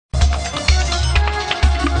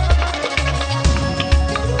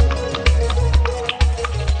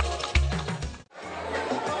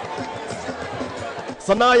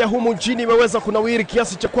Sanaa ya humu nchini imeweza kunawiri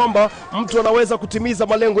kiasi cha kwamba mtu anaweza kutimiza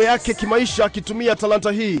malengo yake kimaisha akitumia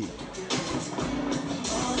talanta hii.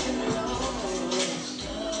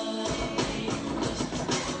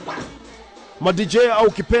 Ma-DJ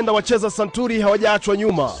au kipenda wacheza santuri hawajaachwa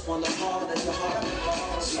nyuma.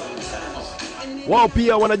 Wao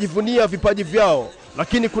pia wanajivunia vipaji vyao,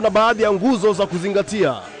 lakini kuna baadhi ya nguzo za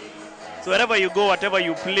kuzingatia. So wherever you go, whatever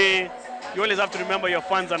you play, you always have to remember your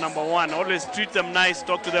fans are number one. Always treat them nice,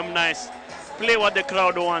 talk to them nice. Play what the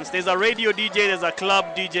crowd wants. There's a radio DJ, there's a club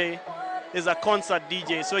DJ, there's a concert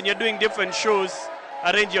DJ. So when you're doing different shows,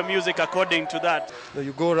 arrange your music according to that.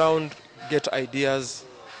 You go around, get ideas,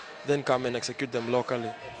 then come and execute them locally.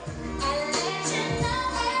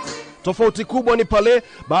 Tofauti kubwa ni pale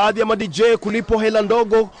baadhi ya ma-DJ kulipo hela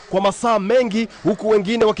ndogo kwa masaa mengi, huku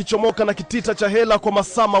wengine wakichomoka na kitita cha hela kwa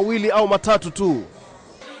masaa mawili au matatu tu.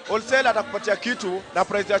 Wholesale atakupatia kitu na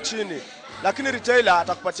price ya chini, lakini retailer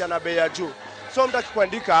atakupatia na bei ya juu. So mtu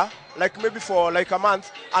akikuandika like maybe for like a month,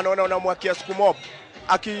 anaona unamwakia siku mob,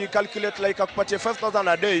 akicalculate like akupatia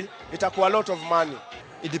 5,000 a day, itakuwa a lot of money.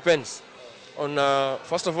 It depends on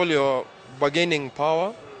first of all your bargaining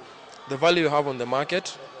power, the value you have on the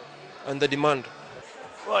market, and the demand.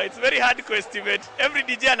 Well, it's very hard to estimate. Every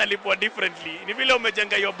DJ analipwa differently. Ni vile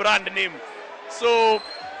umejenga your brand name. So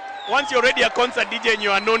once you're already a concert DJ and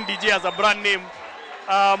you are known DJ as a brand name,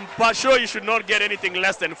 per show you should not get anything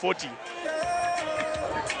less than 40.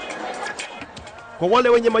 Kwa wale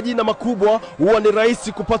wenye majina makubwa huwa ni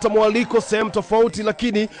rahisi kupata mwaliko sehemu tofauti,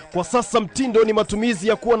 lakini kwa sasa mtindo ni matumizi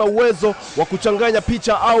ya kuwa na uwezo wa kuchanganya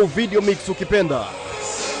picha au video mix ukipenda.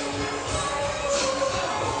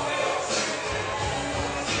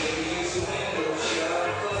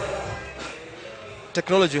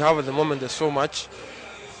 Technology you have at the moment, there's so much.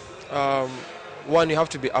 One, you have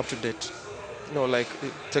to be up to date. You know, like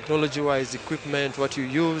technology-wise, equipment, what you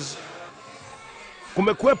use.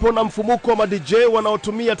 Kumekuwepo na mfumuko wa ma-DJ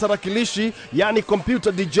wanaotumia tarakilishi, yani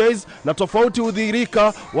computer DJs, na tofauti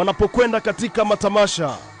udhihirika wanapokwenda katika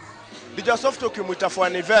matamasha. DJ software ukimuita for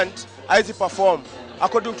an event, haizi perform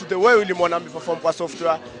according to the way ulimwona perform kwa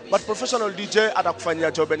software, but professional DJ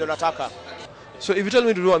atakufanyia job yenye unataka. So if you tell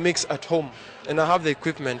me to do a mix at home and I have the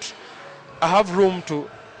equipment, I have room to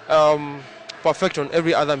perfect on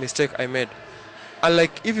every other mistake I made.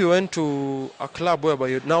 Unlike if you went to a club whereby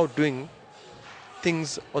you're now doing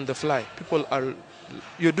things on the fly,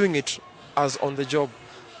 you're doing it as on the job.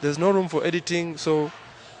 There's no room for editing, so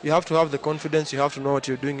you have to have the confidence, you have to know what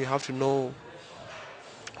you're doing, you have to know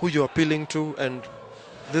who you're appealing to, and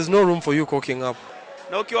there's no room for you cooking up.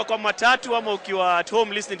 Na ukiwa kwa matatu ama ukiwa at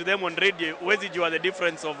home listening to them on radio, huwezi jua the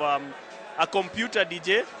difference of a computer DJ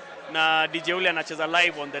na DJ ule anacheza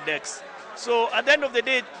live on the decks. So at the end of the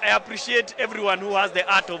day, I appreciate everyone who has the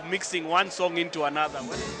art of mixing one song into another.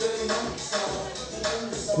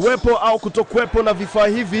 Kuwepo au kutokuwepo na vifaa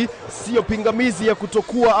hivi sio pingamizi ya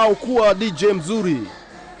kutokuwa au kuwa DJ mzuri.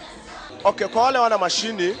 Okay, kwa wale wana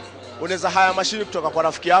mashini, unaweza haya mashini kutoka kwa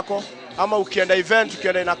rafiki yako, ama ukienda event,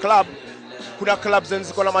 ukienda ina club, kuna clubs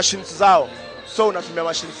ziko na machines zao, so unatumia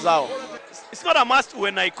machines zao. It's not a must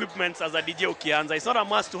when equipment as a DJ ukianza. It's not a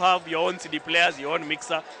must to have your own CD players, your own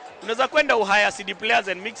mixer. Unaweza kwenda uhaya CD players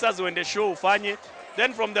and mixers when the show ufanye.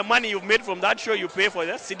 Then from the money you've made from that show, you pay for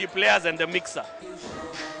the CD players and the mixer.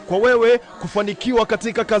 Kwa wewe kufanikiwa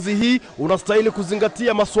katika kazi hii, unastahili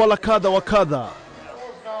kuzingatia masuala kadha wa kadha.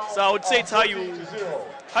 So I would say it's how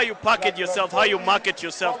you package yourself, how you market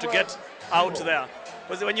yourself to get out there.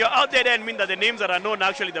 Because when you're out there, then mean that the names that are known are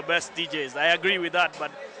actually the best DJs. I agree with that,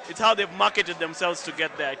 but it's how they've marketed themselves to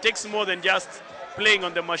get there. It takes more than just playing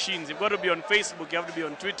on the machines. You've got to be on Facebook, you have to be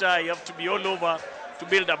on Twitter, you have to be all over to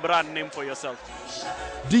build a brand name for yourself.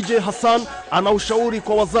 DJ Hassan ana ushauri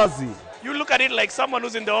kwa wazazi. You look at it like someone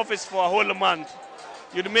who's in the office for a whole month.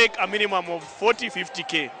 You'd make a minimum of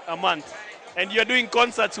 40-50K a month. And you're doing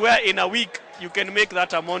concerts where in a week you can make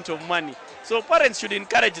that amount of money. So parents should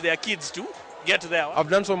encourage their kids to get there. I've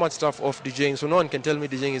done so much stuff off DJing, so no one can tell me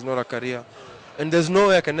DJing is not a career. And there's no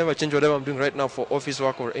way I can never change whatever I'm doing right now for office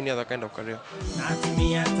work or any other kind of career.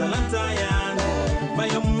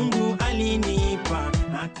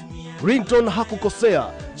 Ringtone hakukosea.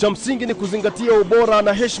 Cha msingi ni kuzingatia ubora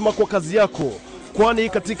na heshima kwa kazi yako, kwani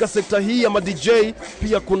katika sekta hii ya ma-DJ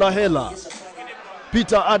pia kuna hela.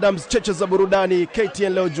 Peter Adams, Cheche za Burudani,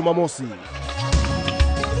 KTN leo Jumamosi.